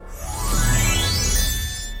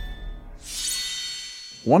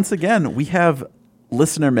Once again, we have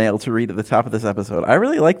listener mail to read at the top of this episode. I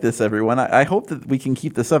really like this, everyone. I hope that we can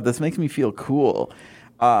keep this up. This makes me feel cool.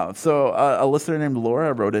 So a listener named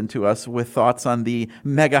Laura wrote into us with thoughts on the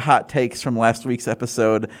mega hot takes from last week's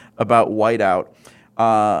episode about Whiteout.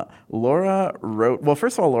 Laura wrote, well,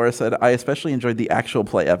 first of all, Laura said, I especially enjoyed the actual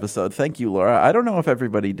play episode. Thank you, Laura. I don't know if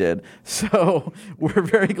everybody did. So we're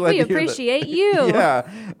very glad to hear that. We appreciate you. Yeah.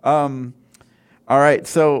 All right.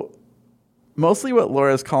 So mostly what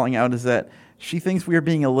Laura is calling out is that she thinks we are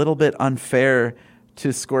being a little bit unfair to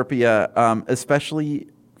Scorpia, especially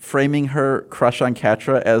framing her crush on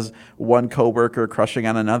Catra as one coworker crushing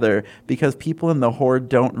on another, because people in the Horde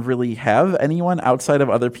don't really have anyone outside of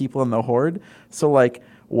other people in the Horde. So, like,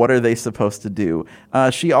 what are they supposed to do?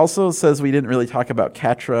 She also says we didn't really talk about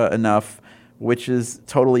Catra enough, which is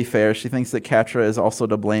totally fair. She thinks that Catra is also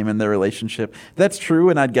to blame in their relationship. That's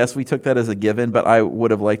true, and I'd guess we took that as a given, but I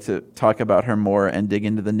would have liked to talk about her more and dig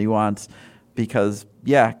into the nuance because,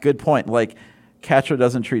 yeah, good point. Like, Catra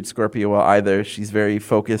doesn't treat Scorpia well either. She's very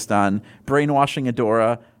focused on brainwashing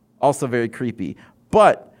Adora, also very creepy.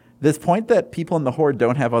 But this point that people in the Horde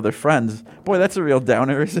don't have other friends, boy, that's a real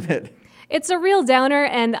downer, isn't it? It's a real downer,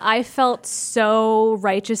 and I felt so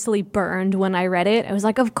righteously burned when I read it. I was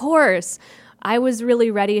like, of course. I was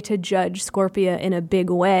really ready to judge Scorpia in a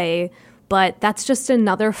big way, but that's just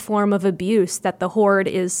another form of abuse that the Horde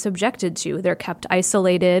is subjected to. They're kept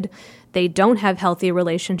isolated. They don't have healthy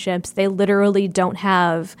relationships. They literally don't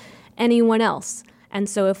have anyone else. And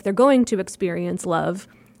so if they're going to experience love,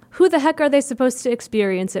 who the heck are they supposed to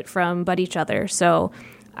experience it from but each other? So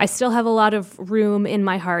I still have a lot of room in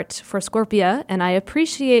my heart for Scorpia, and I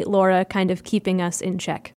appreciate Laura kind of keeping us in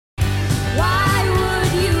check. Why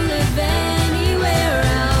would you live anywhere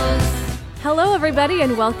else? Hello, everybody,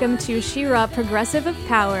 and welcome to She-Ra Progressive of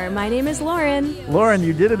Power. My name is Lauren. Lauren,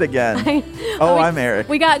 you did it again. I'm Eric.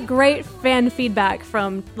 We got great fan feedback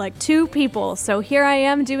from like 2 people, so here I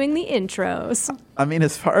am doing the intros. I mean,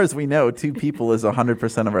 as far as we know, 2 people is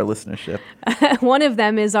 100% of our listenership. One of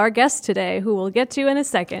them is our guest today, who we'll get to in a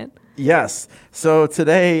second. Yes. So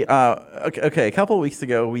today, a couple of weeks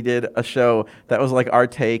ago, we did a show that was like our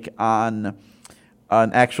take on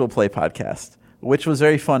an actual play podcast, which was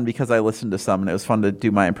very fun because I listened to some and it was fun to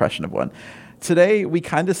do my impression of one. Today, we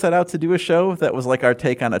kind of set out to do a show that was like our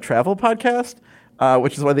take on a travel podcast,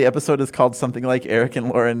 which is why the episode is called something like Eric and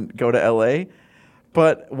Lauren Go to LA.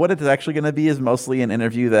 But what it's actually going to be is mostly an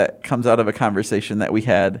interview that comes out of a conversation that we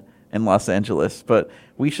had in Los Angeles. But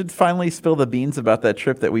we should finally spill the beans about that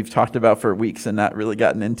trip that we've talked about for weeks and not really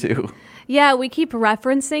gotten into. Yeah, we keep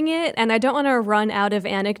referencing it, and I don't want to run out of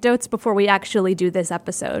anecdotes before we actually do this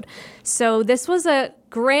episode. So this was a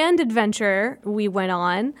grand adventure we went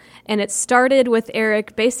on, and it started with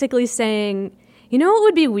Eric basically saying, you know what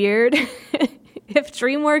would be weird? If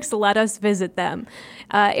Dreamworks let us visit them.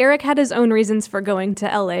 Eric had his own reasons for going to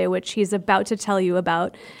LA, which he's about to tell you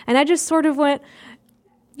about. And I just sort of went,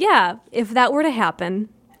 yeah, if that were to happen,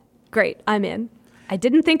 great, I'm in. I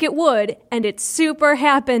didn't think it would, and it super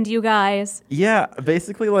happened, you guys. Yeah,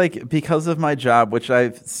 basically, like, because of my job, which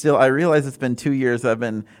I realize it's been 2 years I've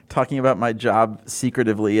been talking about my job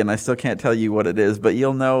secretively, and I still can't tell you what it is, but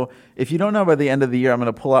you'll know. If you don't know by the end of the year, I'm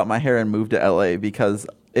going to pull out my hair and move to LA because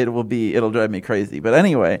it'll drive me crazy. But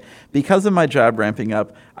anyway, because of my job ramping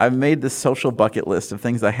up, I've made this social bucket list of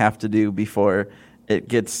things I have to do before it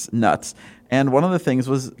gets nuts. And one of the things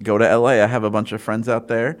was go to LA. I have a bunch of friends out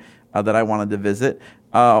there that I wanted to visit.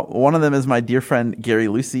 One of them is my dear friend Gary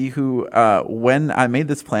Lucy, who when I made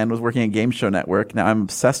this plan was working at Game Show Network. Now I'm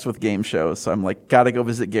obsessed with game shows, so I'm like, gotta go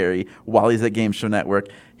visit Gary while he's at Game Show Network.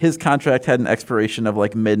 His contract had an expiration of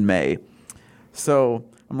like mid-May. So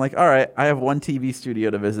I'm like, all right, I have one TV studio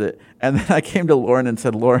to visit. And then I came to Lauren and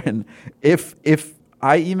said, Lauren, if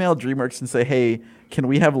I email Dreamworks and say, hey, can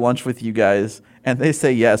we have lunch with you guys? And they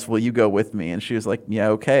say yes, will you go with me? And she was like, yeah,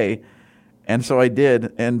 okay. And so I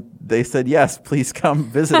did, and they said, yes, please come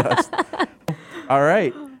visit us. All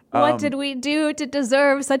right. What did we do to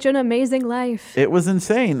deserve such an amazing life? It was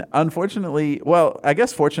insane. Unfortunately, well, I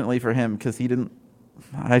guess fortunately for him, because he didn't,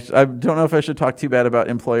 I don't know if I should talk too bad about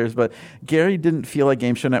employers, but Gary didn't feel like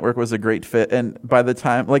Game Show Network was a great fit. And by the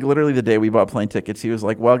time, like literally the day we bought plane tickets, he was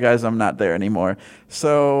like, well, guys, I'm not there anymore.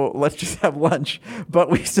 So let's just have lunch. But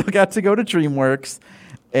we still got to go to DreamWorks.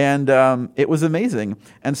 And it was amazing.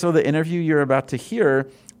 And so the interview you're about to hear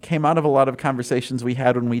came out of a lot of conversations we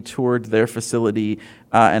had when we toured their facility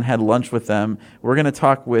and had lunch with them. We're going to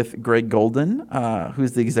talk with Gregg Goldin,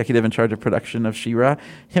 who's the executive in charge of production of She-Ra.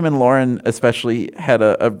 Him and Lauren especially had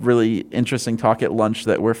a really interesting talk at lunch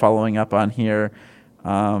that we're following up on here.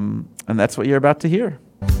 And that's what you're about to hear.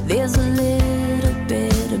 There's a little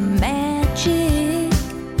bit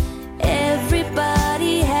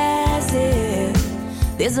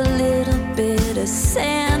the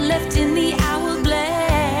sand left in the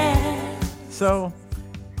hourglass. So,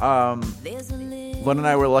 There's a little Lynn and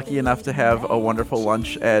I were lucky enough to have a wonderful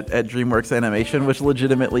lunch at Dreamworks Animation, which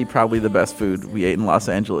legitimately probably the best food we ate in Los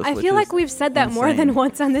Angeles. I which feel is like we've said that more insane. than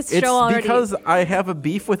once on this It's show already. because I have a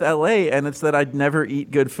beef with LA, and it's that I'd never eat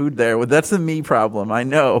good food there. Well, that's a me problem, I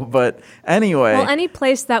know. But anyway. Well, any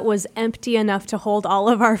place that was empty enough to hold all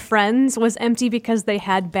of our friends was empty because they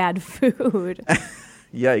had bad food.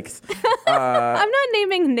 Yikes. I'm not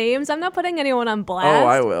naming names. I'm not putting anyone on blast. Oh,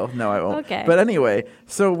 I will. No, I won't. Okay. But anyway,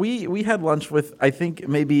 so we had lunch with, I think,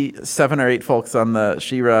 maybe 7 or 8 folks on the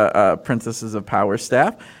She-Ra Princesses of Power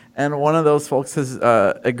staff. And one of those folks has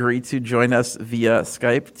agreed to join us via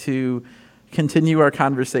Skype to continue our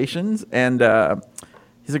conversations. And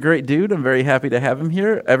he's a great dude. I'm very happy to have him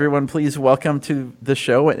here. Everyone, please welcome to the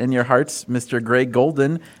show in your hearts, Mr. Gregg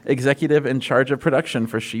Goldin, executive in charge of production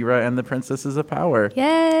for She-Ra and the Princesses of Power.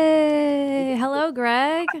 Yay! Hello,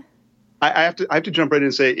 Greg. I have to jump right in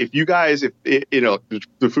and say, if you guys, the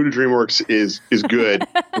food at DreamWorks is good,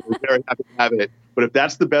 we're very happy to have it. But if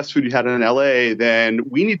that's the best food you had in LA, then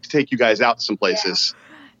we need to take you guys out some places.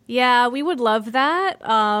 Yeah, we would love that.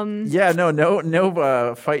 Yeah,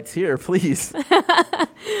 no fights here, please.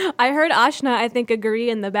 I heard Ashna, I think, agree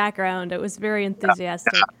in the background. It was very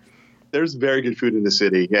enthusiastic. There's very good food in the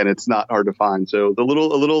city, and it's not hard to find. So a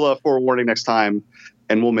little forewarning next time,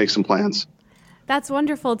 and we'll make some plans. That's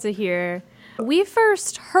wonderful to hear. We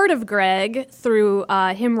first heard of Greg through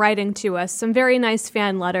him writing to us some very nice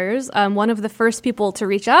fan letters. One of the first people to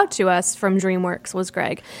reach out to us from DreamWorks was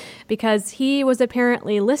Greg, because he was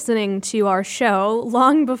apparently listening to our show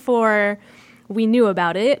long before we knew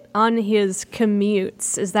about it on his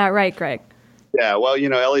commutes. Is that right, Greg? Yeah, well,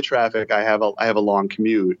 LA traffic, I have a long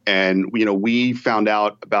commute, and we found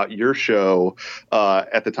out about your show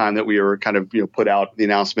at the time that we were kind of put out the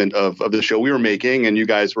announcement of the show we were making, and you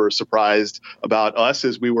guys were surprised about us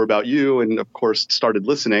as we were about you, and of course started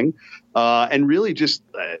listening, and really just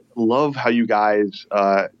love how you guys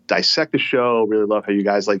dissect the show. Really love how you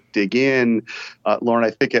guys dig in. Lauren,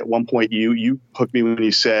 I think at one point you hooked me when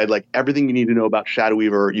you said everything you need to know about Shadow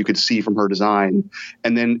Weaver you could see from her design,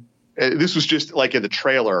 and then. This was just in the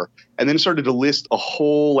trailer, and then started to list a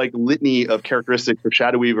whole litany of characteristics of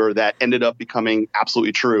Shadow Weaver that ended up becoming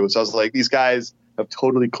absolutely true. So I was like, these guys have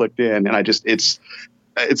totally clicked in, and it's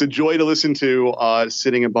a joy to listen to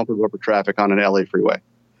sitting in bumper to bumper traffic on an LA freeway.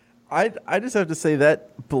 I just have to say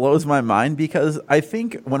that blows my mind, because I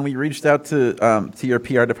think when we reached out to your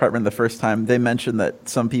PR department the first time, they mentioned that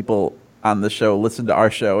some people on the show listen to our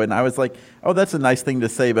show, and I was like, oh, that's a nice thing to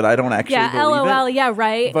say, but I don't actually believe LOL, it. yeah,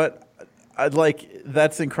 right. But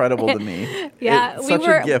that's incredible to me. Yeah, it's such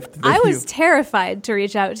a gift. I was terrified to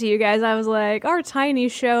reach out to you guys. I was like, our tiny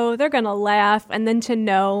show, they're going to laugh. And then to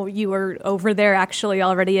know you were over there actually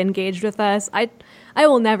already engaged with us, I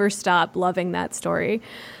will never stop loving that story.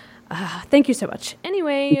 Thank you so much.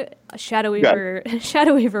 Anyway, Shadow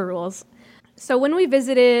Weaver rules. So when we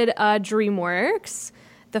visited DreamWorks,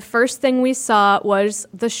 the first thing we saw was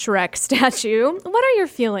the Shrek statue. What are your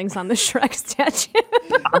feelings on the Shrek statue?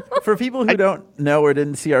 For people who don't know or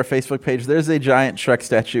didn't see our Facebook page, there's a giant Shrek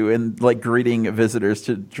statue and greeting visitors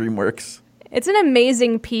to DreamWorks. It's an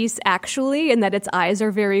amazing piece, actually, in that its eyes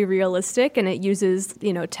are very realistic, and it uses,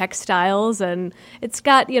 textiles, and it's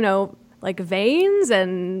got, veins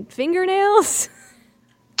and fingernails.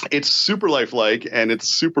 It's super lifelike, and it's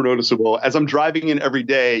super noticeable. As I'm driving in every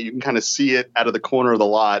day, you can kind of see it out of the corner of the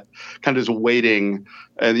lot, kind of just waiting.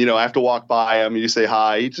 And, I have to walk by him. You say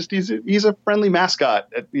hi. He's a friendly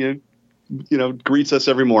mascot. Greets us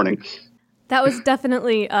every morning. That was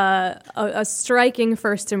definitely a striking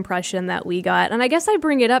first impression that we got. And I guess I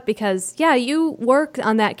bring it up because, you work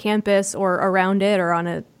on that campus or around it or on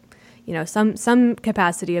a some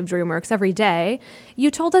capacity of DreamWorks every day.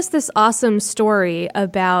 You told us this awesome story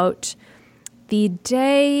about the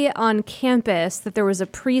day on campus that there was a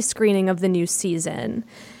pre-screening of the new season.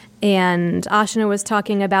 And Ashna was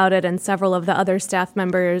talking about it and several of the other staff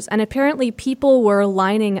members. And apparently people were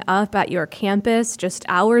lining up at your campus just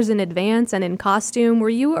hours in advance and in costume. Were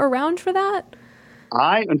you around for that?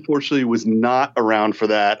 I, unfortunately, was not around for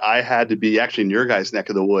that. I had to be actually in your guys' neck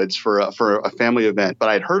of the woods for a family event, but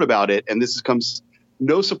I'd heard about it, and this comes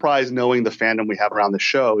no surprise knowing the fandom we have around the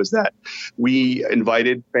show is that we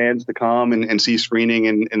invited fans to come and see screening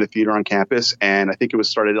in the theater on campus, and I think it was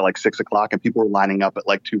started at 6 o'clock, and people were lining up at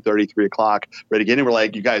 2:30, 3 o'clock ready to get in. We're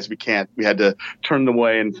like, you guys, we can't. We had to turn them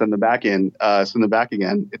away and send them back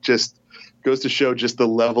again. It just goes to show just the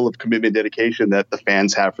level of commitment and dedication that the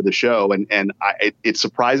fans have for the show. And it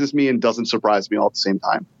surprises me and doesn't surprise me all at the same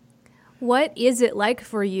time. What is it like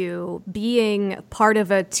for you being part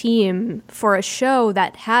of a team for a show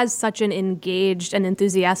that has such an engaged and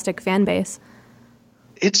enthusiastic fan base?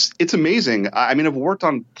 It's amazing. I mean, I've worked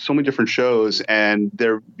on so many different shows, and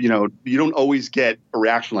you don't always get a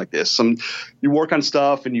reaction like this. You work on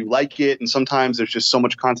stuff and you like it, and sometimes there's just so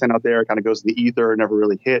much content out there, it kind of goes in the ether and never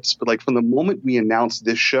really hits. But like from the moment we announced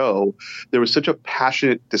this show, there was such a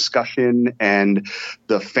passionate discussion, and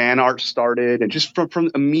the fan art started, and just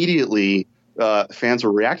from immediately. Fans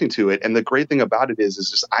were reacting to it. And the great thing about it is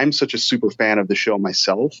just I'm such a super fan of the show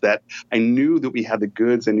myself that I knew that we had the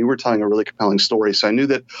goods. I knew we were telling a really compelling story. So I knew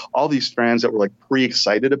that all these fans that were like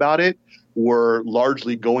pre-excited about it were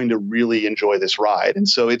largely going to really enjoy this ride. And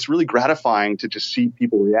so it's really gratifying to just see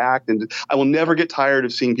people react. And I will never get tired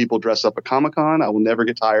of seeing people dress up at Comic-Con. I will never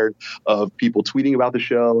get tired of people tweeting about the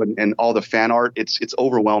show and all the fan art. It's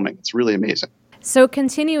overwhelming. It's really amazing. So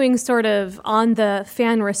continuing sort of on the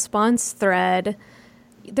fan response thread,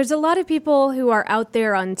 there's a lot of people who are out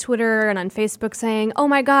there on Twitter and on Facebook saying, oh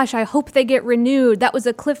my gosh, I hope they get renewed. That was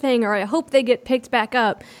a cliffhanger. I hope they get picked back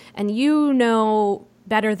up. And you know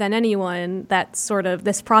better than anyone that sort of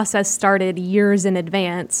this process started years in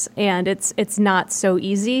advance, and it's not so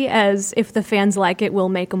easy as if the fans like it, we'll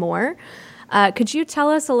make more. Could you tell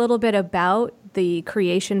us a little bit about the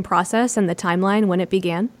creation process and the timeline when it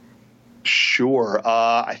began? Sure.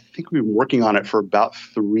 I think we've been working on it for about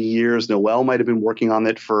 3 years. Noelle might have been working on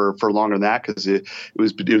it for longer than that because it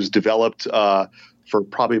was developed for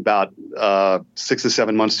probably about 6 to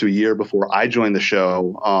 7 months to a year before I joined the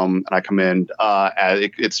show. And I come in,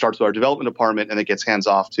 it starts with our development department and it gets hands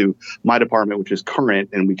off to my department, which is current,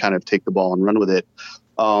 and we kind of take the ball and run with it.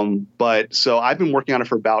 But so I've been working on it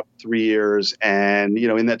for about 3 years, and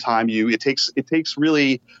in that time, it takes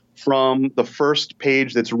really from the first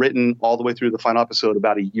page that's written all the way through the final episode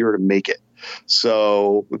about a year to make it.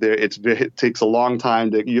 So it takes a long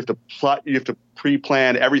time you have to plot, you have to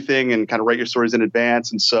pre-plan everything and kind of write your stories in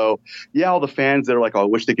advance. And so, all the fans that are like, oh, I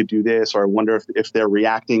wish they could do this, or I wonder if they're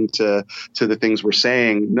reacting to the things we're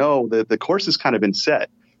saying. No, the course has kind of been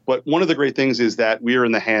set. But one of the great things is that we are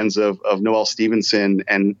in the hands of Noelle Stevenson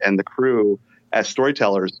and the crew as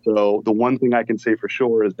storytellers. So the one thing I can say for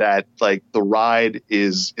sure is that like the ride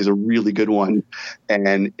is a really good one,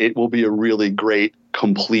 and it will be a really great,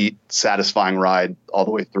 complete, satisfying ride all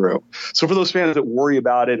the way through. So for those fans that worry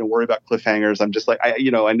about it and worry about cliffhangers, I'm just like, I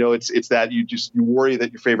know it's that you worry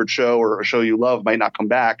that your favorite show or a show you love might not come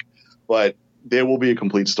back, but there will be a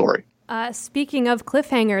complete story. Speaking of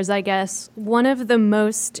cliffhangers, I guess, one of the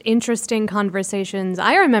most interesting conversations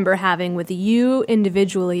I remember having with you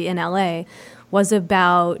individually in LA was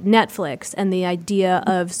about Netflix and the idea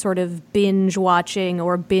of sort of binge watching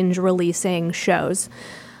or binge releasing shows.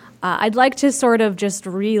 I'd like to sort of just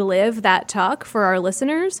relive that talk for our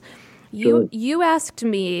listeners. Sure. You asked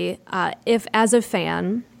me if, as a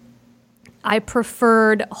fan, I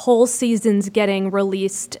preferred whole seasons getting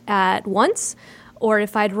released at once, or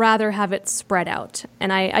if I'd rather have it spread out.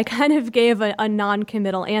 And I kind of gave a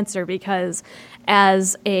non-committal answer because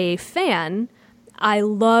as a fan, I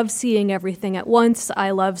love seeing everything at once.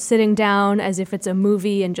 I love sitting down as if it's a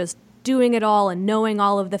movie and just doing it all and knowing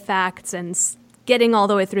all of the facts and getting all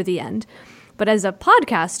the way through the end. But as a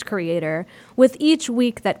podcast creator, with each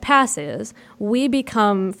week that passes, we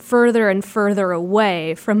become further and further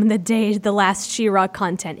away from the day the last She-Ra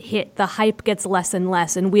content hit. The hype gets less and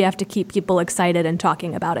less, and we have to keep people excited and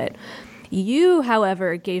talking about it. You,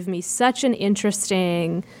 however, gave me such an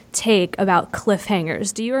interesting take about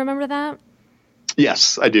cliffhangers. Do you remember that?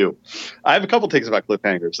 Yes, I do. I have a couple takes about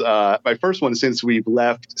cliffhangers. My first one, since we've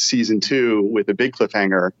left season 2 with a big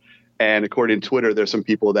cliffhanger, and according to Twitter, there's some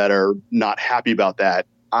people that are not happy about that.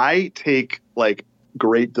 I take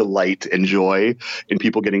great delight and joy in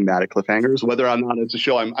people getting mad at cliffhangers, whether or not it's a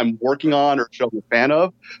show I'm working on or a show I'm a fan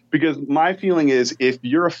of. Because my feeling is if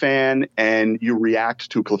you're a fan and you react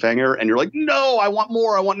to a cliffhanger and you're like, no, I want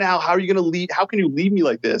more, I want now. How are you going to leave? How can you leave me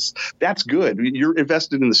like this? That's good. You're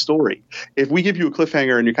invested in the story. If we give you a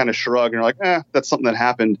cliffhanger and you kind of shrug and you're like, that's something that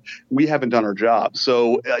happened, we haven't done our job.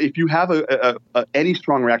 So if you have any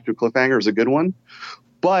strong reaction to a cliffhanger is a good one.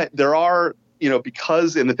 But there are,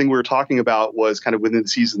 because, and the thing we were talking about was kind of within the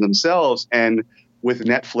season themselves, and with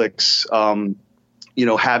Netflix,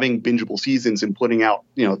 having bingeable seasons and putting out,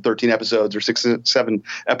 13 episodes or 6 or 7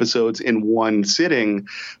 episodes in one sitting,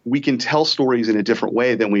 we can tell stories in a different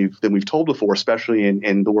way than we've told before, especially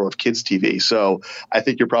in the world of kids TV. So I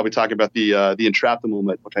think you're probably talking about the Entrap the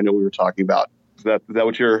moment, which I know we were talking about. Is that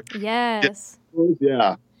what you're? Yes.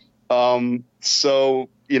 Yeah. So,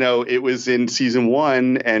 it was in season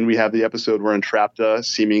 1, and we have the episode where Entrapta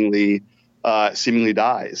seemingly seemingly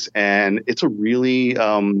dies, and it's a really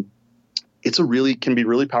can be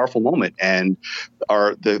really powerful moment, and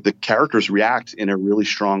the characters react in a really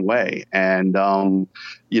strong way. And I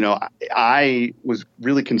was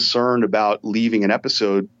really concerned about leaving an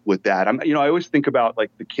episode with that. I always think about like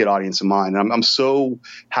the kid audience in mind. I'm so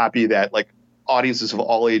happy that like audiences of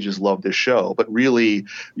all ages love this show, but really,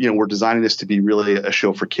 we're designing this to be really a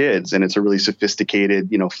show for kids, and it's a really sophisticated,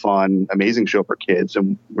 fun, amazing show for kids,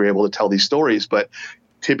 and we're able to tell these stories. But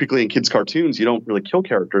typically in kids' cartoons, you don't really kill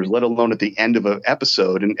characters, let alone at the end of an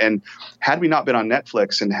episode. And had we not been on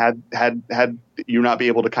Netflix, and had you not be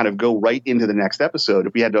able to kind of go right into the next episode,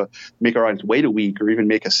 if we had to make our audience wait a week or even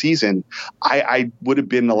make a season, I would have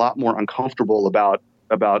been a lot more uncomfortable about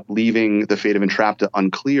leaving the fate of Entrapta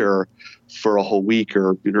unclear for a whole week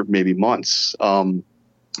or maybe months.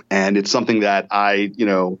 And it's something that I,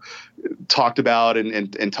 talked about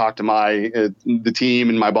and talked to the team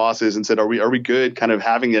and my bosses and said, are we good kind of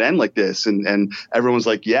having it end like this? And everyone's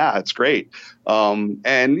like, yeah, it's great.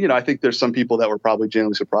 I think there's some people that were probably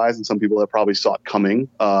genuinely surprised, and some people that probably saw it coming.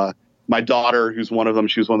 My daughter, who's one of them,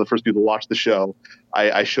 she was one of the first people to watch the show.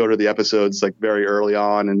 I showed her the episodes like very early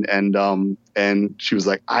on, and she was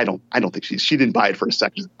like, I don't think she didn't buy it for a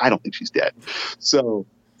second. She's like, I don't think she's dead. So,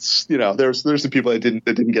 there's some people that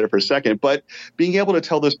didn't get it for a second, but being able to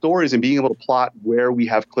tell those stories and being able to plot where we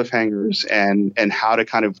have cliffhangers and how to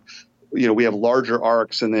kind of, we have larger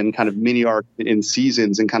arcs and then kind of mini arcs in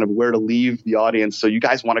seasons, and kind of where to leave the audience so you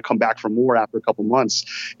guys want to come back for more after a couple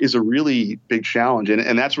months is a really big challenge.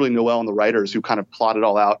 And that's really Noelle and the writers who kind of plot it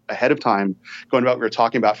all out ahead of time, going about what we were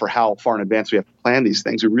talking about for how far in advance we have to plan these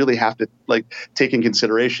things. We really have to take in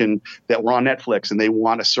consideration that we're on Netflix and they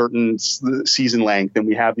want a certain season length, and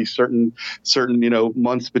we have these certain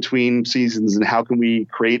months between seasons, and how can we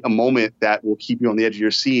create a moment that will keep you on the edge of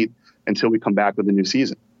your seat until we come back with a new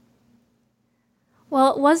season.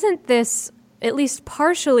 Well, wasn't this at least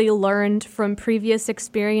partially learned from previous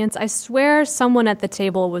experience? I swear someone at the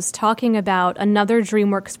table was talking about another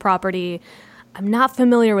Dreamworks property. I'm not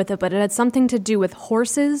familiar with it, but it had something to do with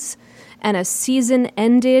horses, and a season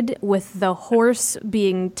ended with the horse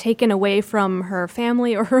being taken away from her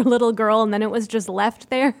family or her little girl, and then it was just left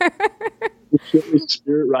there.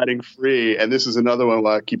 Spirit riding free, and this is another one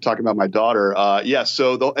where I keep talking about my daughter.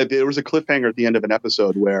 So there was a cliffhanger at the end of an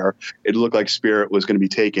episode where it looked like Spirit was going to be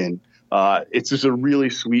taken. It's just a really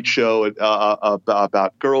sweet show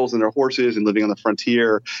about girls and their horses and living on the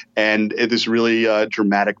frontier, and this really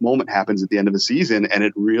dramatic moment happens at the end of the season, and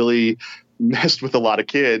it really messed with a lot of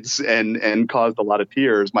kids and caused a lot of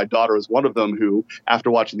tears. My daughter was one of them who, after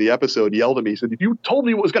watching the episode, yelled at me, said, if you told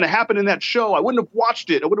me what was going to happen in that show, I wouldn't have watched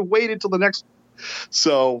it. I would have waited till the next.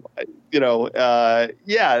 So, we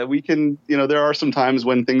can, there are some times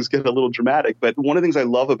when things get a little dramatic, but one of the things I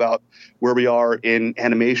love about where we are in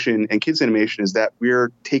animation and kids animation is that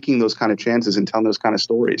we're taking those kind of chances and telling those kind of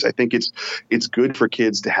stories. I think it's good for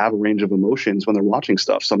kids to have a range of emotions when they're watching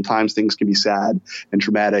stuff. Sometimes things can be sad and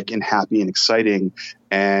dramatic and happy and exciting.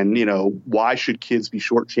 And, why should kids be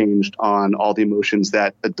shortchanged on all the emotions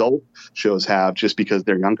that adult shows have just because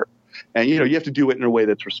they're younger? And, you have to do it in a way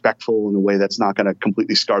that's respectful, in a way that's not going to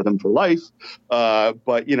completely scar them for life. But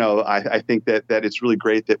I think that it's really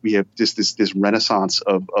great that we have just this renaissance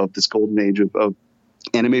of this golden age of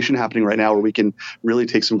animation happening right now, where we can really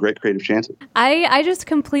take some great creative chances. I just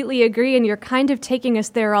completely agree, and you're kind of taking us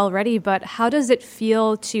there already, but how does it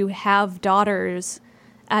feel to have daughters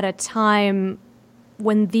at a time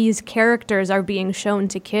when these characters are being shown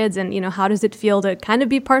to kids, and, how does it feel to kind of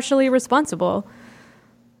be partially responsible?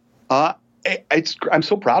 I'm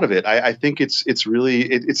so proud of it. I think it's this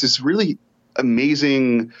really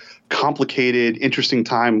amazing, complicated, interesting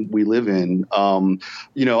time we live in.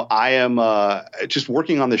 I am just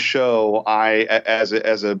working on the show. As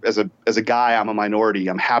a guy, I'm a minority.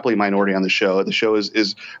 I'm happily a minority on the show. The show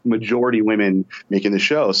is majority women making the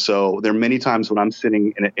show. So there are many times when I'm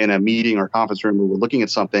sitting in a meeting or conference room where we're looking at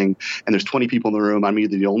something, and there's 20 people in the room. I'm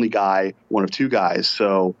either the only guy, one of two guys.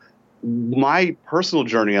 So my personal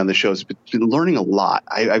journey on the show has been learning a lot.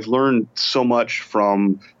 I've learned so much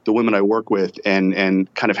from the women I work with,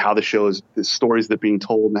 and kind of how the show is, the stories that are being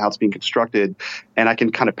told and how it's being constructed. And I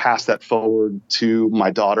can kind of pass that forward to my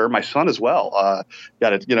daughter, my son as well.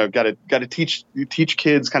 Got to teach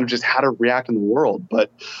kids kind of just how to react in the world. But,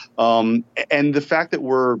 and the fact that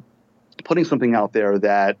we're putting something out there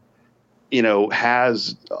that,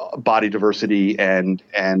 has body diversity and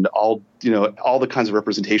all the kinds of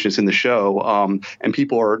representations in the show. And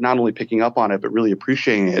people are not only picking up on it, but really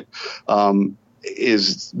appreciating it.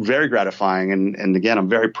 is very gratifying. And again, I'm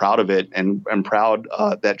very proud of it, and I'm proud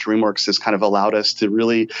that DreamWorks has kind of allowed us to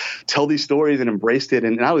really tell these stories and embraced it.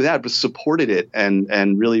 And not only that, but supported it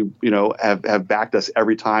and really, have backed us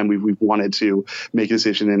every time we've wanted to make a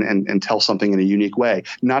decision and tell something in a unique way,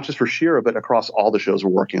 not just for She-Ra, but across all the shows we're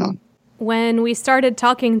working on. When we started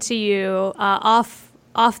talking to you off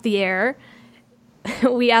the air,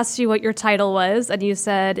 we asked you what your title was, and you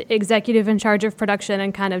said executive in charge of production,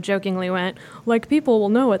 and kind of jokingly went, like, people will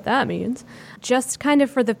know what that means. Just kind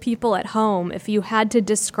of for the people at home, if you had to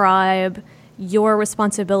describe your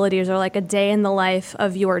responsibilities or like a day in the life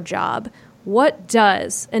of your job, what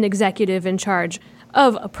does an executive in charge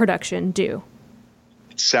of a production do?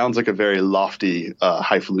 Sounds like a very lofty,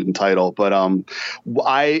 highfalutin title, but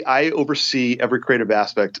I oversee every creative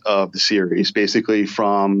aspect of the series, basically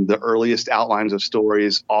from the earliest outlines of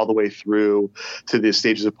stories all the way through to the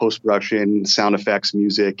stages of post-production, sound effects,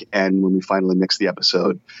 music, and when we finally mix the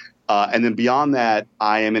episode. And then beyond that,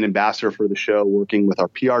 I am an ambassador for the show, working with our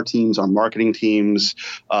PR teams, our marketing teams,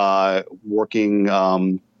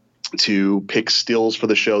 working to pick stills for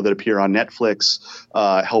the show that appear on Netflix,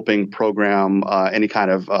 helping program any kind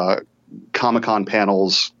of Comic-Con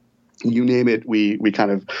panels, you name it.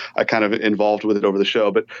 I kind of involved with it over the show.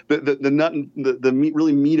 But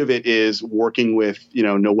the meat of it is working with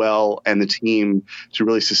Noelle and the team to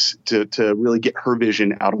really get her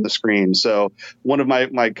vision out on the screen. So one of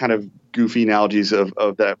my kind of goofy analogies of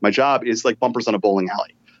that my job is like bumpers on a bowling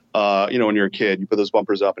alley. When you're a kid, you put those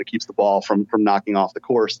bumpers up and it keeps the ball from knocking off the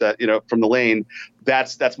course from the lane.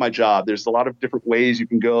 That's my job. There's a lot of different ways you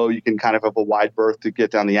can go. You can kind of have a wide berth to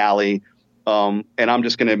get down the alley. And I'm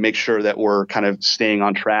just going to make sure that we're kind of staying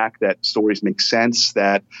on track, that stories make sense,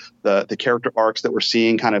 that the character arcs that we're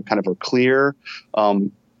seeing kind of are clear.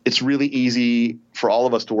 It's really easy for all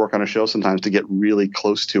of us to work on a show sometimes to get really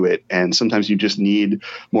close to it. And sometimes you just need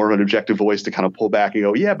more of an objective voice to kind of pull back and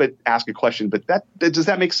go, yeah, but ask a question, but does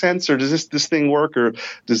that make sense? Or does this thing work? Or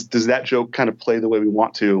does that joke kind of play the way we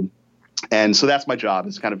want to? And so that's my job,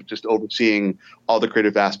 is kind of just overseeing all the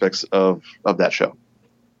creative aspects of that show.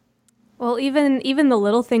 Well, even the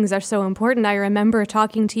little things are so important. I remember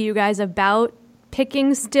talking to you guys about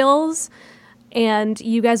picking stills, and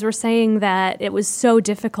you guys were saying that it was so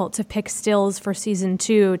difficult to pick stills for season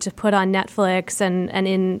 2 to put on Netflix and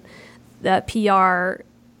in the PR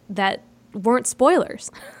that weren't spoilers.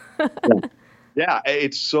 Yeah,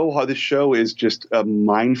 it's so hard. This show is just a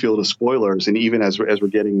minefield of spoilers, and even as we're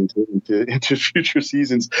getting into future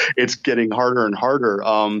seasons, it's getting harder and harder.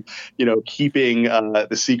 Keeping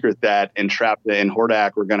the secret that Entrapta and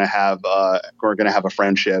Hordak we're going to have a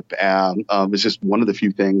friendship, is just one of the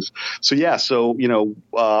few things. So yeah,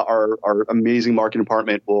 our amazing marketing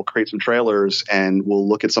department will create some trailers, and we'll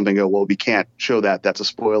look at something and go, well, we can't show that. That's a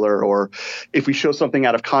spoiler. Or if we show something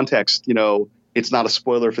out of context, it's not a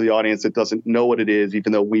spoiler for the audience that doesn't know what it is,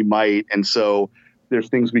 even though we might. And so there's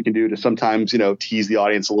things we can do to sometimes, tease the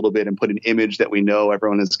audience a little bit and put an image that we know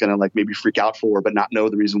everyone is going to maybe freak out for, but not know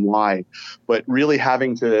the reason why. But really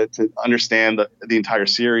having to understand the entire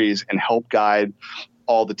series and help guide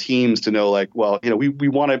all the teams to know, we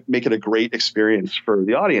want to make it a great experience for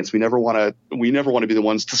the audience. We never want to be the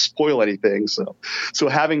ones to spoil anything. So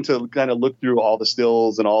having to kind of look through all the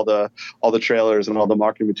stills and all the trailers and all the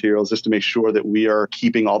marketing materials just to make sure that we are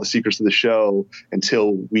keeping all the secrets of the show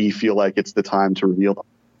until we feel like it's the time to reveal them.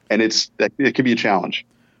 And it can be a challenge.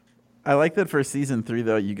 I like that for season 3,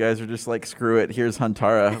 though, you guys are just like, screw it, here's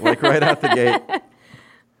Huntara, right out the gate.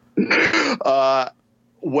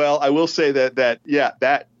 Well, I will say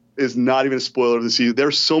that is not even a spoiler of the season.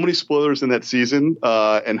 There's so many spoilers in that season,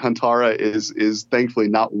 and Huntara is thankfully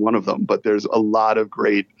not one of them. But there's a lot of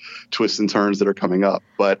great twists and turns that are coming up.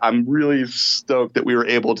 But I'm really stoked that we were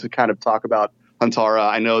able to kind of talk about Huntara.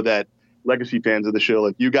 I know that legacy fans of the show,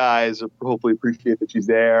 like you guys, hopefully appreciate that she's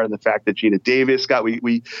there, and the fact that Gina Davis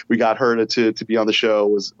we got her to be on the show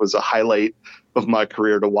was a highlight of my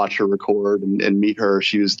career, to watch her record and meet her.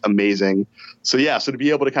 She was amazing. So to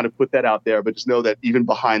be able to kind of put that out there, but just know that even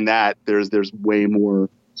behind that, there's way more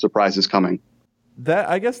surprises coming.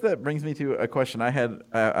 I guess that brings me to a question I had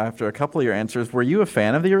after a couple of your answers. Were you a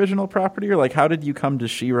fan of the original property, or how did you come to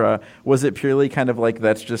She-Ra? Was it purely kind of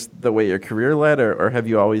that's just the way your career led, or have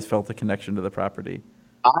you always felt a connection to the property?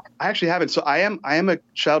 I actually haven't. So I am a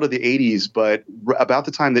child of the 80s, but about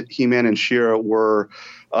the time that He-Man and She-Ra were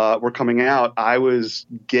coming out, I was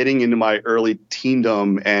getting into my early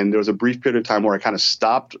teendom, and there was a brief period of time where I kind of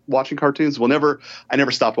stopped watching cartoons. I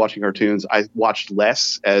never stopped watching cartoons. I watched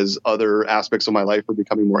less as other aspects of my life were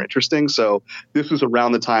becoming more interesting. So this was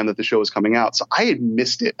around the time that the show was coming out. So I had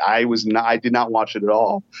missed it. I did not watch it at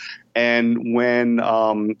all. And when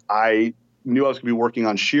I knew I was going to be working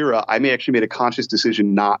on She-Ra, I actually made a conscious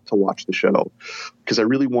decision not to watch the show because I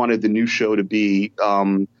really wanted the new show to be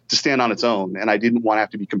to stand on its own, and I didn't want to have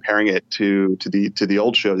to be comparing it to the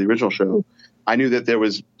old show, the original show. I knew that there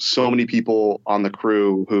was so many people on the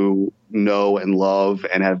crew who know and love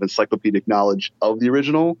and have encyclopedic knowledge of the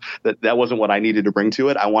original that wasn't what I needed to bring to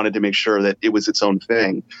it. I wanted to make sure that it was its own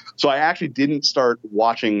thing. So I actually didn't start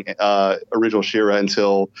watching original She-Ra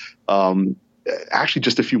until actually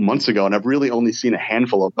just a few months ago, and I've really only seen a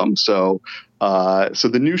handful of them. So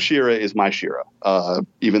the new She-Ra is my She-Ra,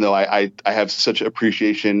 even though I have such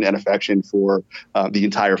appreciation and affection for the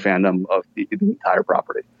entire fandom of the entire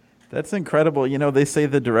property. That's incredible. You know, they say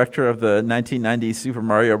the director of the 1990 Super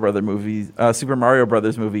Mario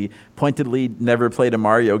Brothers movie pointedly never played a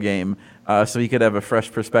Mario game, so he could have a fresh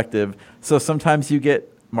perspective. So sometimes you get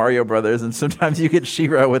Mario Brothers and sometimes you get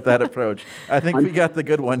She-Ra with that approach. I think we got the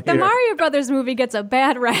good one here. The Mario Brothers movie gets a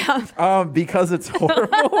bad rap. Because it's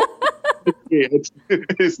horrible.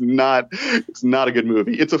 It's not a good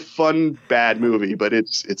movie. It's a fun, bad movie, but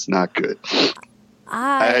it's not good.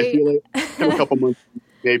 I feel like in a couple months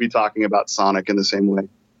maybe talking about Sonic in the same way.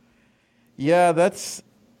 Yeah, that's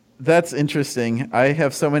interesting. I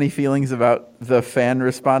have so many feelings about the fan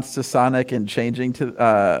response to Sonic and changing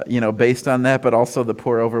to, based on that, but also the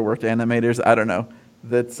poor overworked animators. I don't know.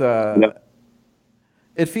 That's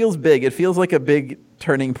It feels big. It feels like a big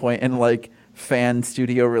turning point in like fan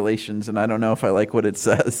studio relations, and I don't know if I like what it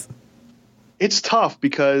says. It's tough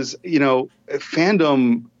because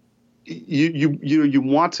fandom. You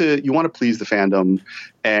want to please the fandom,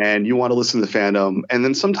 and you want to listen to the fandom, and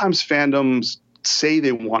then sometimes fandoms say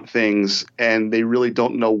they want things and they really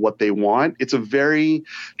don't know what they want. It's a very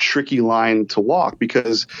tricky line to walk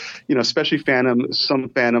because, especially some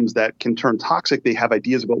fandoms that can turn toxic, they have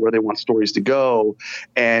ideas about where they want stories to go.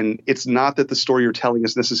 And it's not that the story you're telling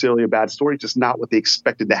is necessarily a bad story, it's just not what they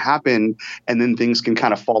expected to happen. And then things can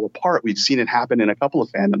kind of fall apart. We've seen it happen in a couple of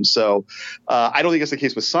fandoms. So I don't think it's the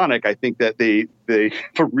case with Sonic. I think that they have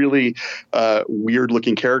a really weird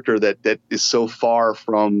looking character that is so far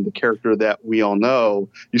from the character that we all know.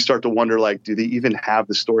 You start to wonder, like, do they even have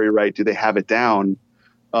the story right? Do they have it down?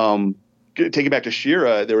 Take it back to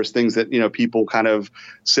She-Ra, there was things that people kind of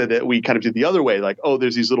said that we kind of did the other way, like, oh,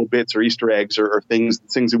 there's these little bits or Easter eggs or things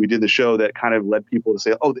that we did in the show that kind of led people to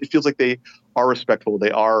say, oh, it feels like they are respectful,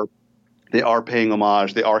 they are paying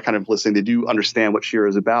homage, they are kind of listening, they do understand what She-Ra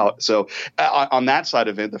is about. So on that side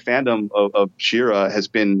of it, the fandom of She-Ra has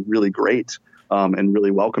been really great. And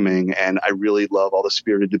really welcoming, and I really love all the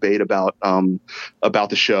spirited debate about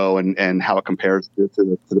the show and how it compares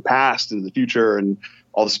to the past and the future, and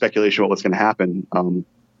all the speculation about what's going to happen.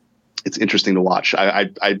 It's interesting to watch. I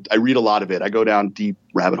read a lot of it. I go down deep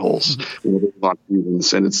rabbit holes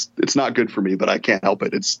and it's not good for me, but I can't help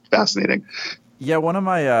it. It's fascinating. Yeah, one of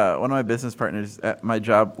my business partners at my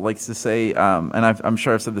job likes to say, and I'm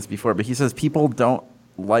sure I've said this before, but he says people don't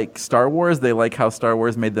like Star Wars. They like how Star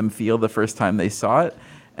Wars made them feel the first time they saw it.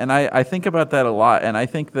 And I think about that a lot. And I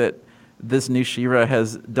think that this new She-Ra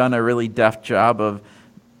has done a really deft job of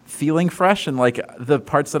feeling fresh. And like the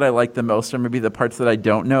parts that I like the most are maybe the parts that I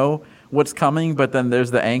don't know what's coming. But then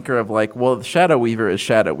there's the anchor of like, well, Shadow Weaver is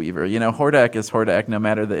Shadow Weaver. Hordak is Hordak no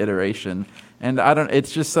matter the iteration. And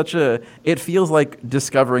it's just it feels like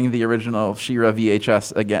discovering the original She-Ra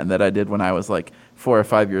VHS again that I did when I was like 4 or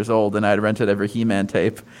 5 years old and I'd rented every He-Man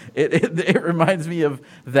tape. It reminds me of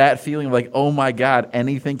that feeling like, oh my God,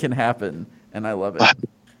 anything can happen. And I love it.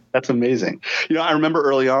 That's amazing. I remember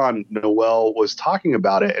early on, Noelle was talking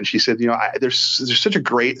about it, and she said, there's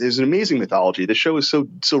an amazing mythology. The show is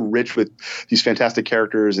so rich with these fantastic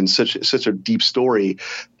characters and such a deep story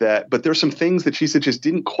but there's some things that she said just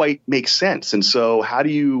didn't quite make sense. And so how do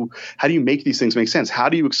you make these things make sense? How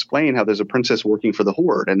do you explain how there's a princess working for the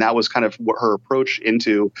Horde? And that was kind of what her approach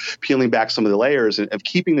into peeling back some of the layers and of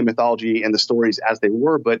keeping the mythology and the stories as they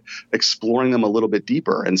were, but exploring them a little bit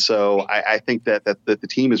deeper. And so I think that the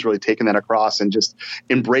team is really taken that across and just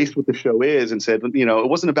embraced what the show is and said, it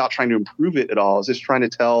wasn't about trying to improve it at all. It's just trying to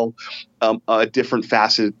tell a different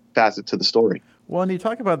facet to the story. Well, and you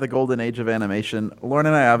talk about the golden age of animation. Lauren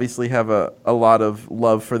and I obviously have a lot of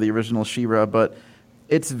love for the original She-Ra, but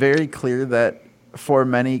it's very clear that for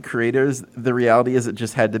many creators, the reality is it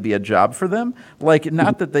just had to be a job for them. Like,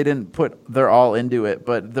 not that they didn't put their all into it,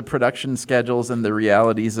 but the production schedules and the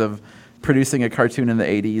realities of producing a cartoon in the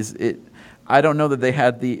 80s, I don't know that they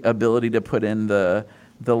had the ability to put in the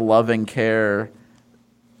love and care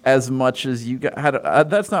as much as you had.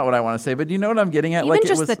 That's not what I want to say, but you know what I'm getting at? Even like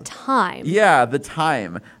just the time. Yeah, the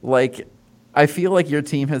time. Like, I feel like your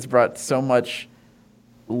team has brought so much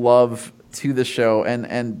love to the show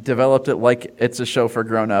and developed it like it's a show for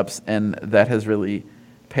grown-ups, and that has really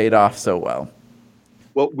paid off so well.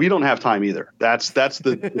 Well, we don't have time either. That's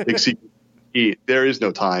the big secret. There is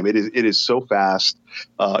no time. It is so fast.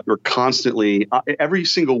 We're constantly every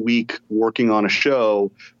single week working on a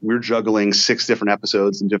show. We're juggling 6 different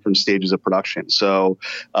episodes in different stages of production. So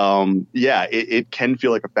it can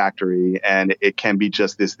feel like a factory, and it can be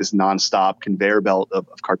just this nonstop conveyor belt of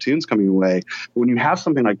cartoons coming away. But when you have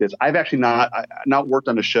something like this, I've actually not worked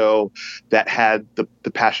on a show that had the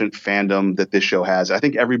passionate fandom that this show has. I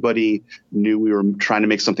think everybody knew we were trying to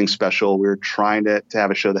make something special. We were trying to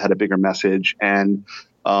have a show that had a bigger message. And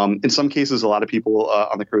in some cases, a lot of people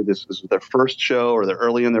on the crew, this was their first show or they're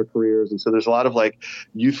early in their careers. And so there's a lot of like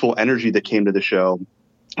youthful energy that came to the show,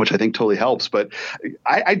 which I think totally helps. But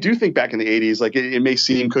I do think back in the 80s, like it may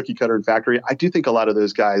seem cookie cutter and factory. I do think a lot of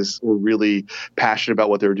those guys were really passionate about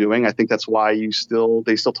what they were doing. I think that's why they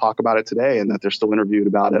still talk about it today and that they're still interviewed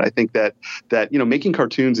about it. I think that making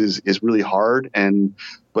cartoons is really hard,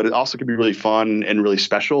 but it also can be really fun and really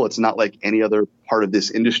special. It's not like any other part of this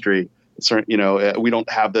industry. We don't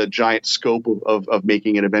have the giant scope of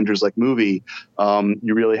making an Avengers-like movie.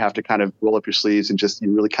 You really have to kind of roll up your sleeves and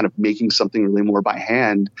you're really kind of making something really more by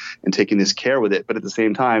hand and taking this care with it. But at the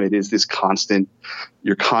same time, it is this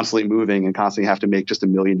you're constantly moving and constantly have to make just a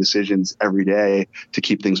million decisions every day to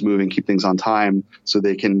keep things moving, keep things on time so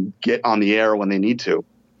they can get on the air when they need to.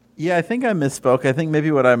 Yeah, I think I misspoke. I think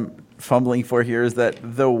maybe what I'm fumbling for here is that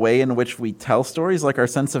the way in which we tell stories, like our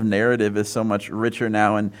sense of narrative is so much richer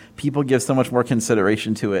now, and people give so much more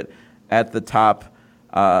consideration to it at the top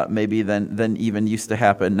maybe than even used to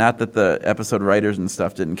happen. Not that the episode writers and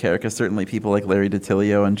stuff didn't care, because certainly people like Larry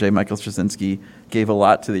DiTillio and J. Michael Straczynski gave a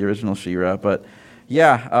lot to the original She-Ra. But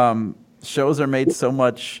shows are made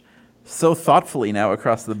so thoughtfully now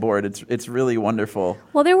across the board. It's really wonderful.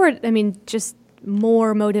 Well, there were, just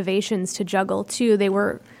more motivations to juggle too. They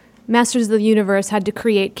were Masters of the Universe had to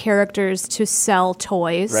create characters to sell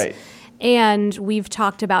toys. Right. And we've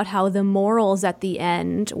talked about how the morals at the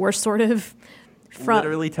end were sort of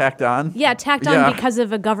literally tacked on. Yeah, tacked on because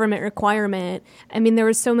of a government requirement. There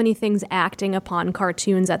were so many things acting upon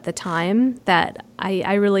cartoons at the time that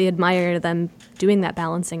I really admire them doing that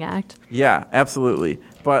balancing act. Yeah, absolutely.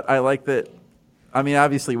 But I like that.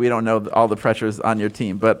 Obviously we don't know all the pressures on your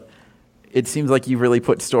team, but it seems like you really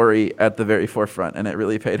put story at the very forefront, and it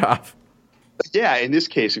really paid off. Yeah, in this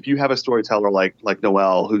case, if you have a storyteller like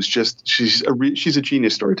Noelle, who's she's a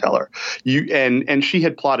genius storyteller, and she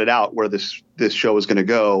had plotted out where this show was going to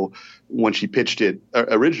go when she pitched it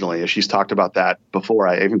originally, as she's talked about that before.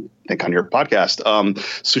 I even think on your podcast.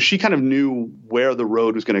 So she kind of knew where the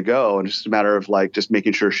road was going to go, and it's just a matter of just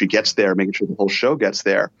making sure she gets there, making sure the whole show gets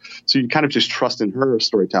there. So you kind of just trust in her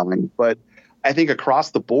storytelling. But I think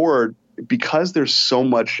across the board, because there's so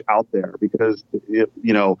much out there, because there's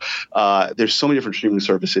so many different streaming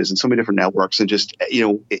services and so many different networks, and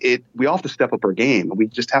we all have to step up our game, and we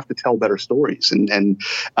just have to tell better stories. And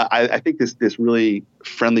I think this really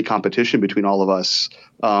friendly competition between all of us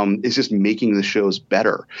is just making the shows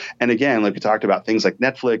better. And again, like we talked about, things like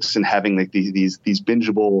Netflix and having these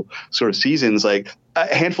bingeable sort of seasons. Like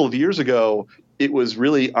a handful of years ago, it was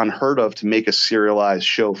really unheard of to make a serialized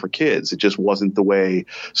show for kids. It just wasn't the way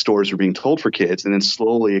stories were being told for kids. And then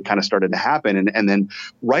slowly it kind of started to happen. And then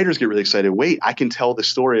writers get really excited. Wait, I can tell the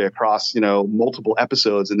story across, multiple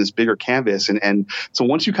episodes in this bigger canvas. And so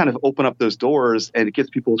once you kind of open up those doors and it gets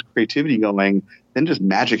people's creativity going, then just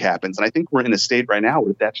magic happens. And I think we're in a state right now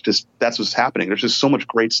where that's what's happening. There's just so much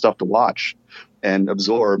great stuff to watch and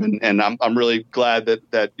absorb. And I'm really glad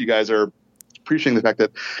that you guys are appreciating the fact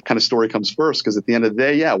that kind of story comes first, because at the end of the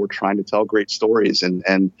day, we're trying to tell great stories.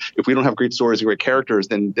 And if we don't have great stories and great characters,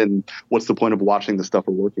 then what's the point of watching the stuff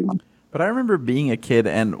we're working on? But I remember being a kid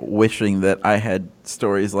and wishing that I had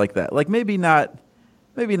stories like that. Like maybe not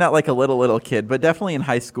like a little kid, but definitely in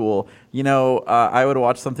high school. I would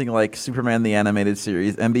watch something like Superman the Animated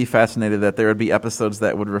Series and be fascinated that there would be episodes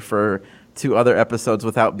that would refer to other episodes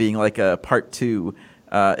without being like a part 2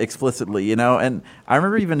 explicitly, and I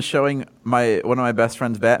remember even showing one of my best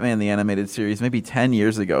friends Batman the Animated Series maybe 10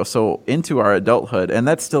 years ago, so into our adulthood, and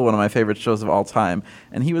that's still one of my favorite shows of all time.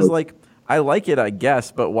 And he was like, I like it, I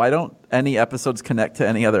guess, but why don't any episodes connect to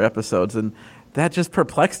any other episodes? And that just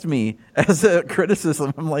perplexed me as a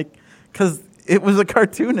criticism. I'm like, because it was a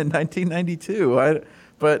cartoon in 1992. I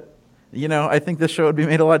think the show would be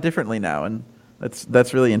made a lot differently now, and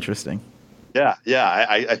that's really interesting. Yeah.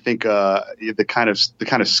 I think the kind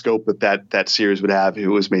of scope that series would have if it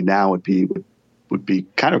was made now would be would be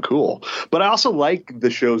kind of cool. But I also like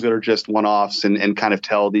the shows that are just one-offs and kind of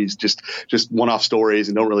tell these just one-off stories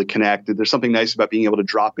and don't really connect. There's something nice about being able to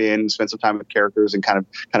drop in, spend some time with characters, and kind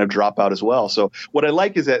of drop out as well. So what I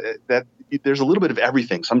like is that there's a little bit of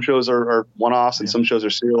everything. Some shows are one-offs and some shows are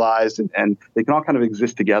serialized, and they can all kind of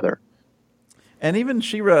exist together. And even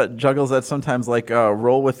She-Ra juggles that sometimes, like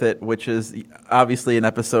Roll With It, which is obviously an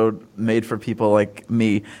episode made for people like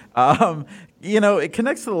me. It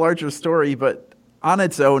connects to the larger story, but on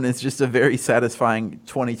its own, it's just a very satisfying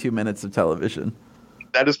 22 minutes of television.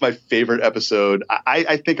 That is my favorite episode.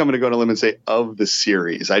 I think I'm going to go on a limb and say of the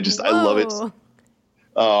series. I love it.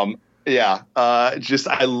 I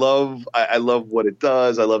love what it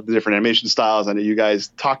does. I love the different animation styles. I know you guys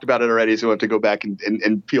talked about it already, so I have to go back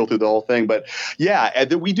and peel through the whole thing. But yeah,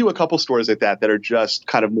 we do a couple stories like that are just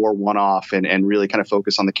kind of more one-off and really kind of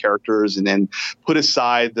focus on the characters, and then put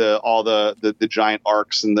aside all the giant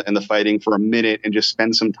arcs and the fighting for a minute and just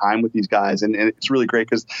spend some time with these guys. And it's really great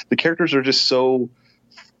because the characters are just so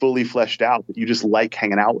fully fleshed out that you just like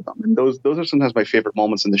hanging out with them. And those are sometimes my favorite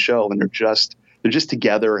moments in the show, and they're just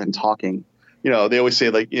together and talking. They always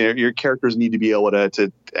say, like, your characters need to be able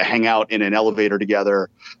to hang out in an elevator together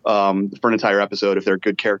for an entire episode if they're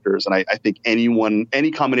good characters. And I think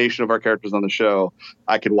any combination of our characters on the show,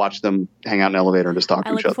 I could watch them hang out in an elevator and just talk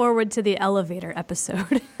to each other. I look forward to the elevator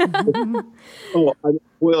episode.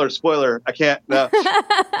 Spoiler. I can't. No.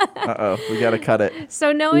 Uh-oh, we got to cut it.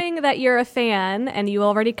 So knowing that you're a fan and you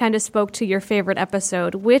already kind of spoke to your favorite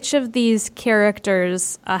episode, which of these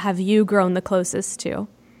characters have you grown the closest to?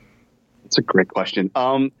 That's a great question.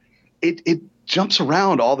 It jumps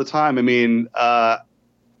around all the time. I mean,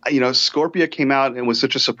 Scorpia came out and was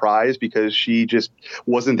such a surprise because she just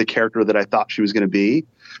wasn't the character that I thought she was going to be.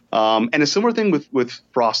 And a similar thing with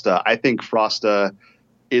Frosta. I think Frosta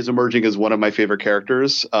is emerging as one of my favorite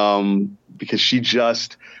characters because she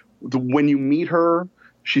when you meet her,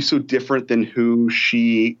 she's so different than who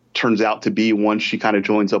she turns out to be once she kind of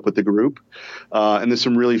joins up with the group. And there's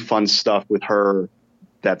some really fun stuff with her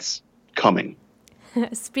that's coming.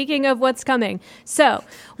 Speaking of what's coming. So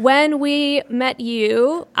when we met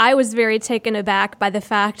you, I was very taken aback by the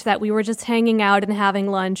fact that we were just hanging out and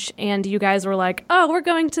having lunch, and you guys were like, oh, we're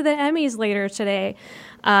going to the Emmys later today.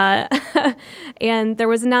 And there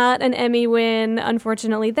was not an Emmy win,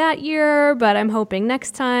 unfortunately, that year, but I'm hoping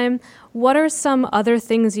next time. What are some other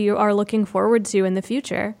things you are looking forward to in the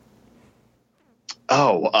future?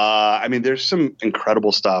 There's some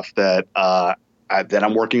incredible stuff that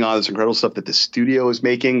I'm working on. There's incredible stuff that the studio is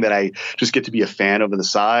making that I just get to be a fan of on the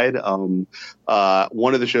side.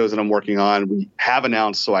 One of the shows that I'm working on, we have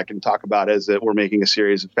announced, so I can talk about it, is that we're making a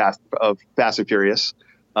series of Fast and Furious.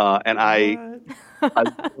 And I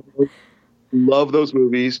love those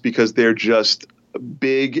movies because they're just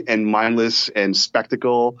big and mindless and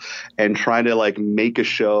spectacle, and trying to like make a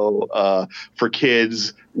show for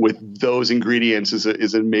kids with those ingredients is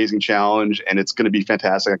an amazing challenge, and it's going to be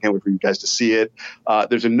fantastic. I can't wait for you guys to see it.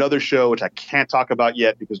 There's another show which I can't talk about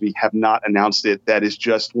yet because we have not announced it. That is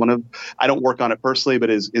just I don't work on it personally, but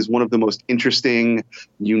is one of the most interesting,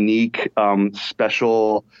 unique,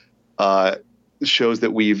 special shows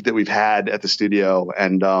that we've had at the studio,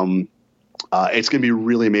 and it's going to be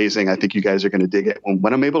really amazing. I think you guys are going to dig it.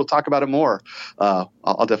 When I'm able to talk about it more, I'll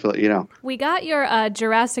definitely let you know. We got your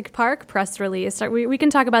Jurassic Park press release. We can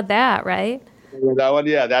talk about that, right? That one,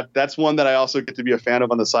 yeah. That's one that I also get to be a fan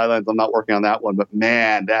of on the sidelines. I'm not working on that one, but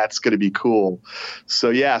man, that's going to be cool. So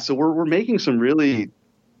yeah, so we're making some really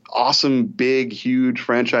awesome, big, huge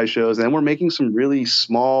franchise shows, and we're making some really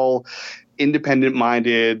small,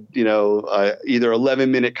 independent-minded, either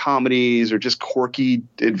 11-minute comedies or just quirky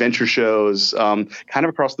adventure shows, kind of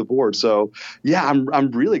across the board. So, yeah,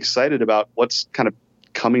 I'm really excited about what's kind of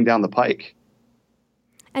coming down the pike.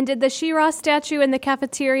 And did the She-Ra statue in the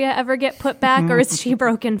cafeteria ever get put back, or is she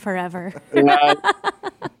broken forever?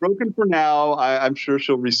 Broken for now. I'm sure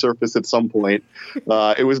she'll resurface at some point.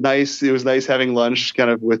 It was nice. It was nice having lunch, kind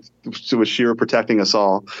of with She-Ra protecting us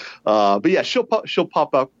all. But yeah, she'll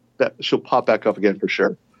pop up. She'll pop back up again for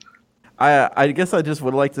sure. I guess I just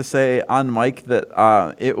would like to say on mic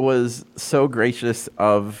that it was so gracious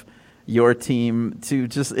of your team to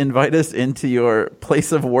just invite us into your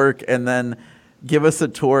place of work and then give us a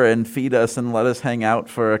tour and feed us and let us hang out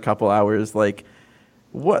for a couple hours. Like,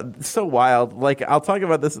 what? So wild. Like, I'll talk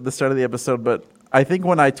about this at the start of the episode, but I think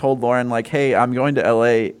when I told Lauren, like, hey, I'm going to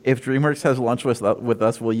LA, if Dreamworks has lunch with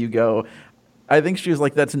us, will you go? I think she was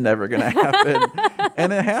like, that's never going to happen.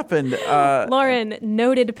 And it happened. Lauren,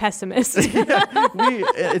 noted pessimist.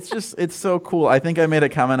 It's so cool. I think I made a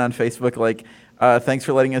comment on Facebook like, thanks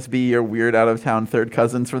for letting us be your weird out-of-town third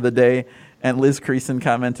cousins for the day. And Liz Creason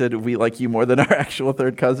commented, "We like you more than our actual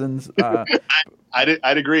third cousins."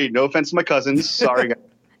 I'd agree. No offense to my cousins. Sorry, guys.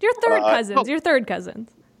 Your third cousins. Your third cousins.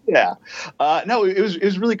 Yeah. No, it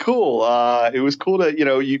was really cool. It was cool to,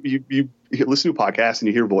 you listen to a podcast and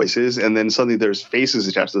you hear voices, and then suddenly there's faces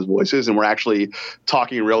attached to those voices, and we're actually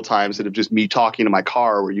talking in real time instead of just me talking to my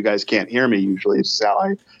car where you guys can't hear me usually. It's just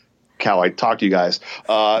how I talk to you guys.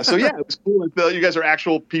 So yeah, it was cool. You guys are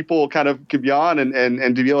actual people kind of could be on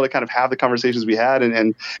and to be able to kind of have the conversations we had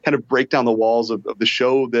and kind of break down the walls of the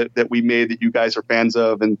show that we made that you guys are fans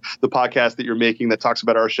of, and the podcast that you're making that talks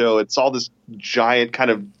about our show. It's all this giant kind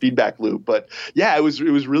of feedback loop. But yeah, it was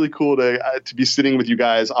really cool to be sitting with you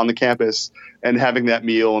guys on the campus and having that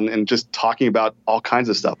meal and just talking about all kinds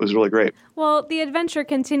of stuff. It was really great. Well, the adventure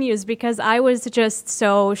continues because I was just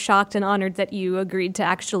so shocked and honored that you agreed to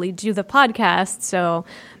actually do the podcast. So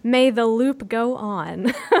may the loop go on.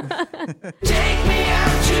 Take me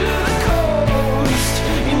out to the coast,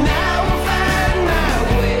 and I will find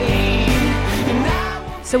my way. And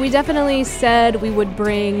I will So we definitely said we would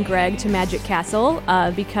bring Gregg to Magic Castle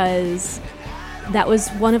because that was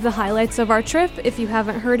one of the highlights of our trip. If you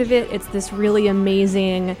haven't heard of it, it's this really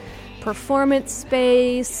amazing performance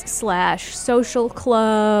space / social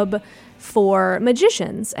club for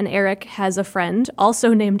magicians. And Eric has a friend,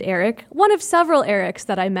 also named Eric, one of several Erics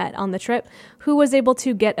that I met on the trip, who was able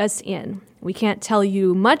to get us in. We can't tell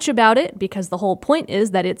you much about it because the whole point is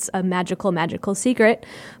that it's a magical secret.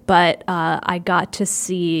 But I got to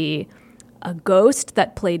see a ghost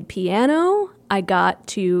that played piano. I got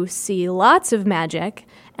to see lots of magic,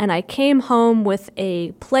 and I came home with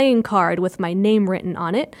a playing card with my name written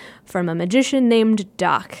on it from a magician named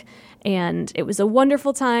Doc. And it was a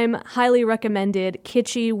wonderful time, highly recommended,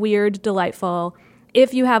 kitschy, weird, delightful.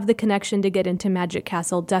 If you have the connection to get into Magic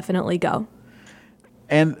Castle, definitely go.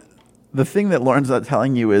 And the thing that Lauren's not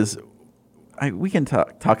telling you is, we can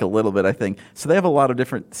talk a little bit, I think. So they have a lot of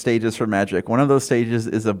different stages for magic. One of those stages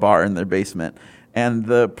is a bar in their basement. And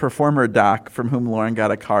the performer, Doc, from whom Lauren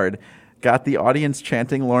got a card, got the audience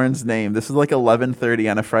chanting Lauren's name. This was like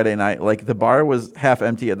 11:30 on a Friday night. Like, the bar was half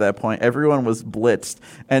empty at that point. Everyone was blitzed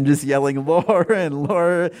and just yelling, Lauren,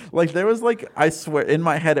 Lauren. Like, there was like, I swear, in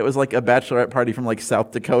my head, it was like a bachelorette party from like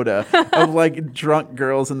South Dakota of like drunk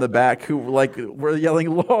girls in the back who like were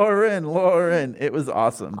yelling, Lauren, Lauren. It was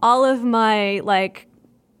awesome. All of my like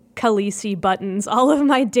Khaleesi buttons, all of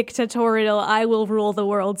my dictatorial I will rule the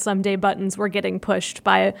world someday buttons were getting pushed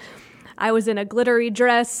by... I was in a glittery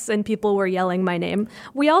dress and people were yelling my name.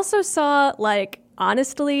 We also saw, like,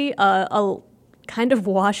 honestly, a kind of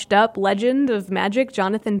washed up legend of magic,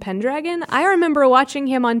 Jonathan Pendragon. I remember watching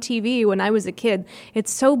him on TV when I was a kid.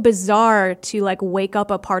 It's so bizarre to like wake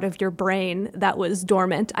up a part of your brain that was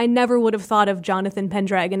dormant. I never would have thought of Jonathan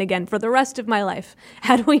Pendragon again for the rest of my life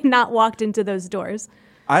had we not walked into those doors.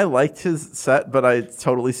 I liked his set, but I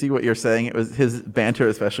totally see what you're saying. It was his banter,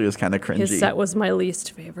 especially, was kind of cringy. His set was my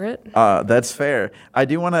least favorite. That's fair. I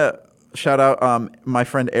do want to shout out my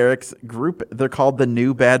friend Eric's group. They're called the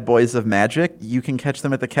New Bad Boys of Magic. You can catch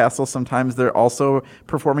them at the castle sometimes. They're also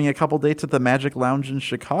performing a couple dates at the Magic Lounge in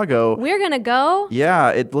Chicago. We're going to go?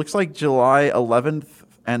 Yeah, it looks like July 11th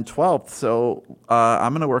and 12th, so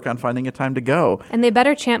I'm going to work on finding a time to go. And they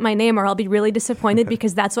better chant my name or I'll be really disappointed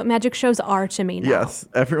because that's what magic shows are to me now. Yes,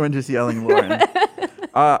 everyone just yelling Lauren.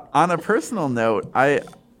 On a personal note,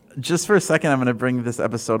 just for a second, I'm going to bring this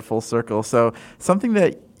episode full circle. So something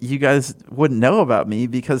that you guys wouldn't know about me,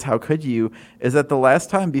 because how could you, is that the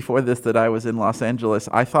last time before this that I was in Los Angeles,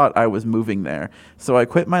 I thought I was moving there. So I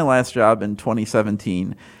quit my last job in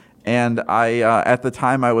 2017. And I, at the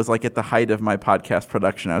time, I was like at the height of my podcast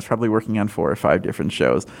production. I was probably working on 4 or 5 different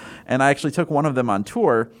shows. And I actually took one of them on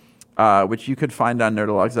tour, which you could find on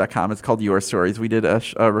nerdalogs.com. It's called Your Stories. We did a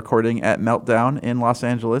recording at Meltdown in Los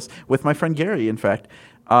Angeles with my friend Gary, in fact.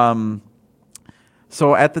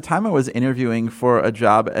 So at the time, I was interviewing for a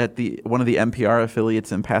job at one of the NPR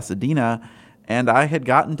affiliates in Pasadena, and I had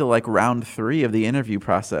gotten to like round 3 of the interview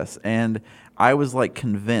process, and I was like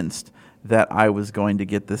convinced that I was going to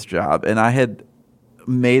get this job. And I had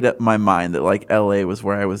made up my mind that like LA was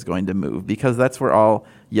where I was going to move because that's where all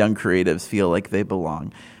young creatives feel like they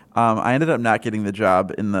belong. I ended up not getting the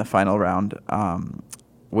job in the final round,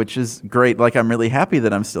 which is great. Like, I'm really happy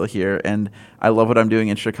that I'm still here and I love what I'm doing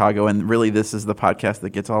in Chicago. And really, this is the podcast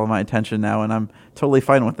that gets all of my attention now. And I'm totally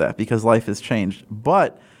fine with that because life has changed.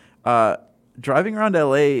 But driving around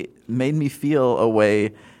LA made me feel a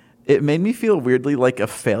way. It made me feel weirdly like a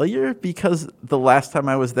failure because the last time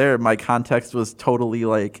I was there, my context was totally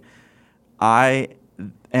like, I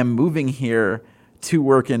am moving here to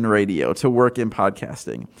work in radio, to work in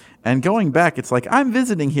podcasting. And going back, it's like I'm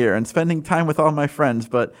visiting here and spending time with all my friends,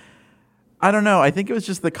 but I don't know. I think it was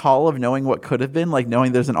just the call of knowing what could have been, like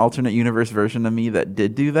knowing there's an alternate universe version of me that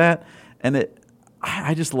did do that. And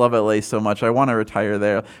I just love LA so much. I want to retire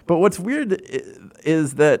there. But what's weird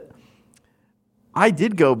is that I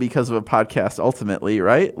did go because of a podcast ultimately,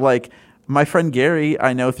 right? Like my friend Gary,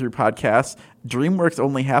 I know through podcasts. Dreamworks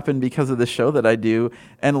only happened because of the show that I do.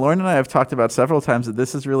 And Lauren and I have talked about several times that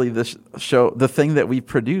this is really the show, the thing that we've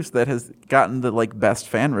produced that has gotten the like best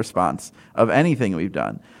fan response of anything we've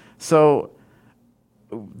done. So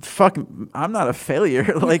fuck, I'm not a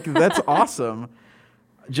failure. Like that's awesome.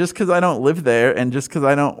 Just because I don't live there and just because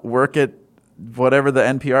I don't work at whatever the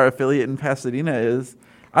NPR affiliate in Pasadena is,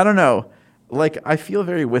 I don't know. Like, I feel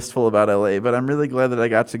very wistful about LA, but I'm really glad that I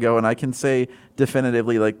got to go. And I can say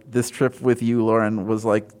definitively, like, this trip with you, Lauren, was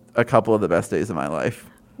like a couple of the best days of my life.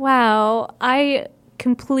 Wow. I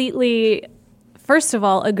completely, first of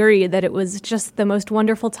all, agree that it was just the most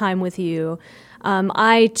wonderful time with you.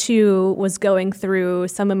 I, too, was going through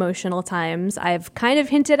some emotional times. I've kind of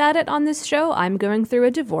hinted at it on this show. I'm going through a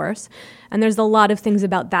divorce, and there's a lot of things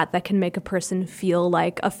about that can make a person feel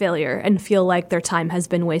like a failure and feel like their time has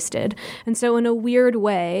been wasted. And so in a weird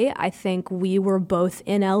way, I think we were both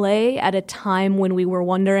in LA at a time when we were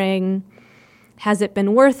wondering, has it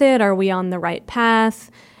been worth it? Are we on the right path?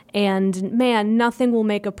 And man, nothing will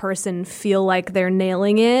make a person feel like they're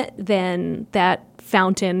nailing it than that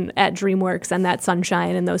fountain at Dreamworks and that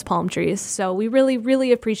sunshine and those palm trees. So we really,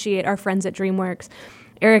 really appreciate our friends at Dreamworks.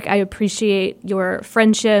 Eric, I appreciate your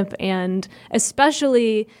friendship and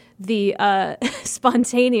especially the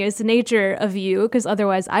spontaneous nature of you, because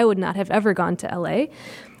otherwise I would not have ever gone to LA.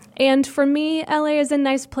 And for me, LA is a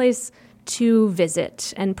nice place to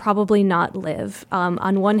visit and probably not live.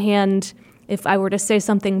 On one hand, if I were to say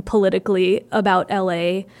something politically about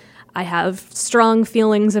LA, I have strong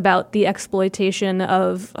feelings about the exploitation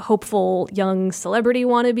of hopeful young celebrity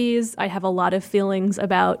wannabes. I have a lot of feelings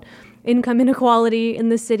about income inequality in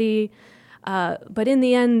the city. But in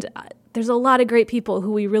the end, there's a lot of great people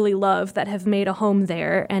who we really love that have made a home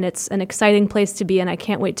there, and it's an exciting place to be, and I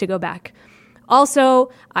can't wait to go back. Also,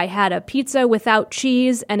 I had a pizza without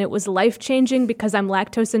cheese, and it was life-changing because I'm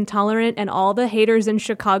lactose intolerant, and all the haters in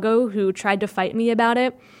Chicago who tried to fight me about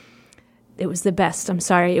it, it was the best. I'm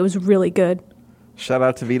sorry. It was really good. Shout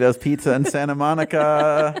out to Vito's Pizza in Santa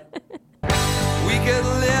Monica. We could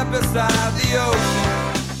live beside the ocean.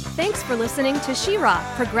 Thanks for listening to She-Ra,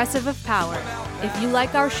 Progressive of Power. If you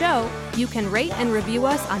like our show, you can rate and review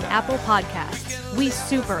us on Apple Podcasts. We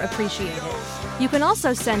super appreciate it. You can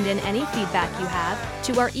also send in any feedback you have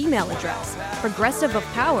to our email address,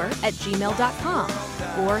 progressiveofpower@gmail.com,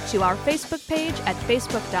 or to our Facebook page at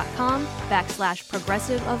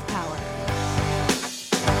facebook.com/progressiveofpower.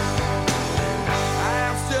 I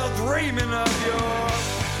am still dreaming of your